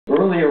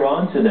Earlier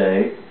on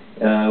today,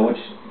 which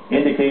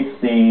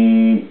indicates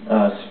the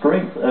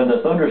strength of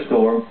the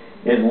thunderstorm,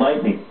 is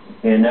lightning.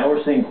 And now we're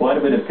seeing quite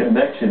a bit of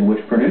convection,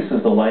 which produces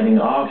the lightning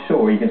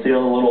offshore. You can see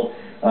all the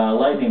little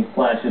lightning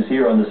flashes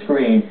here on the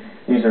screen.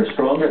 These are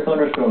stronger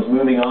thunderstorms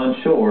moving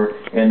onshore,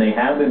 and they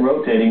have been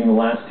rotating in the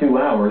last 2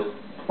 hours,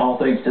 all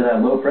thanks to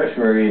that low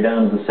pressure area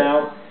down to the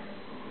south.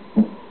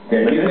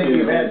 Okay, you think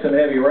you've had some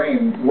heavy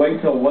rain,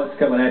 wait till what's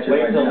coming at you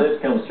right now. Wait till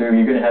this comes through.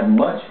 You're going to have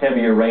much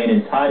heavier rain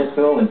in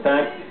Titusville. In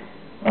fact,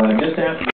 just after